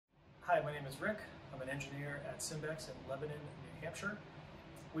Hi, my name is Rick. I'm an engineer at Simbex in Lebanon, New Hampshire.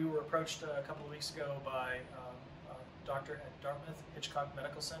 We were approached a couple of weeks ago by a doctor at Dartmouth Hitchcock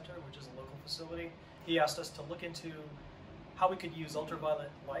Medical Center, which is a local facility. He asked us to look into how we could use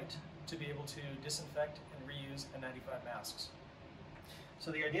ultraviolet light to be able to disinfect and reuse N95 masks.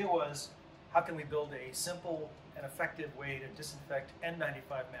 So the idea was, how can we build a simple and effective way to disinfect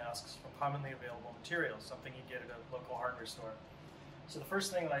N95 masks from commonly available materials, something you get at a local hardware store. So the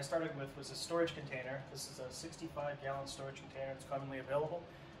first thing that I started with was a storage container. This is a 65-gallon storage container. It's commonly available.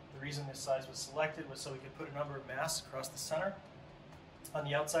 The reason this size was selected was so we could put a number of masks across the center. On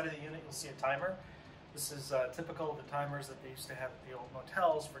the outside of the unit, you'll see a timer. This is typical of the timers that they used to have at the old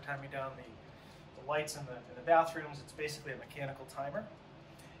motels for timing down the lights in the bathrooms. It's basically a mechanical timer.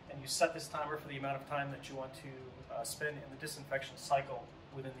 And you set this timer for the amount of time that you want to spend in the disinfection cycle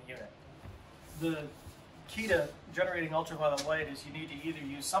within the unit. The key to generating ultraviolet light is you need to either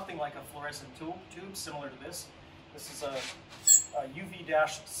use something like a fluorescent tube similar to this. This is a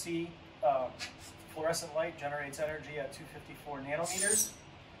UV-C fluorescent light, generates energy at 254 nanometers.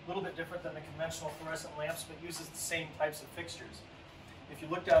 A little bit different than the conventional fluorescent lamps, but uses the same types of fixtures. If you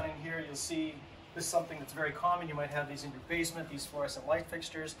look down in here, you'll see this is something that's very common. You might have these in your basement, these fluorescent light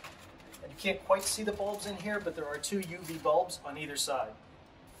fixtures. And you can't quite see the bulbs in here, but there are two UV bulbs on either side.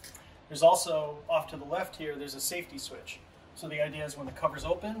 There's also, off to the left here, there's a safety switch. So the idea is when the cover's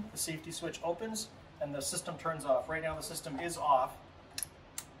open, the safety switch opens and the system turns off. Right now the system is off,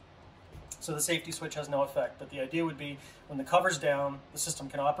 so the safety switch has no effect. But the idea would be when the cover's down, the system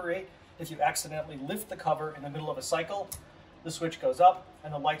can operate. If you accidentally lift the cover in the middle of a cycle, the switch goes up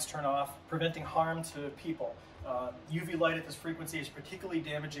and the lights turn off, preventing harm to people. UV light at this frequency is particularly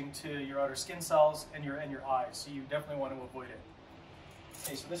damaging to your outer skin cells and your eyes, so you definitely want to avoid it.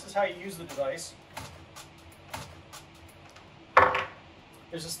 Okay, so this is how you use the device.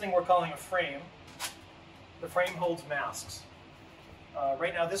 There's this thing we're calling a frame. The frame holds masks.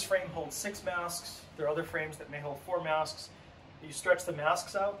 Right now this frame holds 6 masks. There are other frames that may hold 4 masks. You stretch the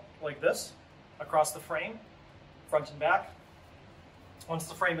masks out like this across the frame, front and back. Once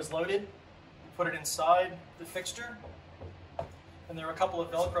the frame is loaded, put it inside the fixture. And there are a couple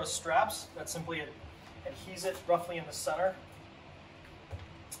of Velcro straps that simply adheses it roughly in the center.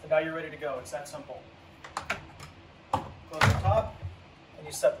 And now you're ready to go. It's that simple. Close the top, and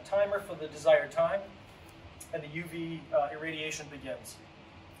you set the timer for the desired time, and the UV irradiation begins.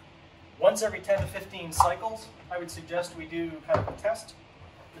 Once every 10 to 15 cycles, I would suggest we do kind of a test.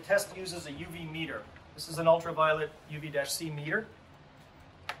 The test uses a UV meter. This is an ultraviolet UV-C meter.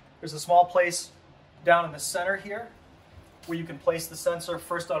 There's a small place down in the center here where you can place the sensor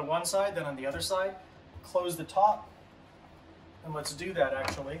first on one side, then on the other side. Close the top. And let's do that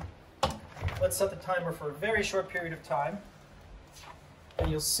actually. Let's set the timer for a very short period of time.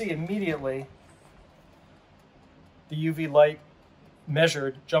 And you'll see immediately the UV light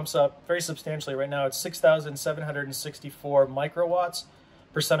measured jumps up very substantially. Right now it's 6,764 microwatts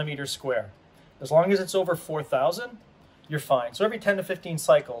per centimeter square. As long as it's over 4,000, you're fine. So every 10 to 15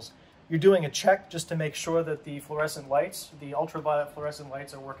 cycles, you're doing a check just to make sure that the fluorescent lights, the ultraviolet fluorescent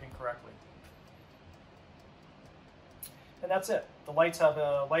lights, are working correctly. And that's it. The lights have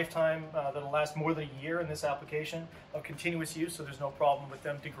a lifetime that'll last more than a year in this application of continuous use, so there's no problem with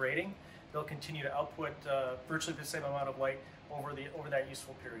them degrading. They'll continue to output virtually the same amount of light over that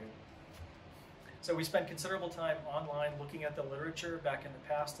useful period. So we spent considerable time online looking at the literature back in the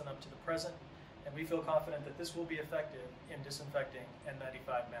past and up to the present, and we feel confident that this will be effective in disinfecting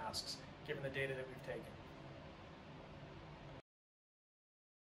N95 masks, given the data that we've taken.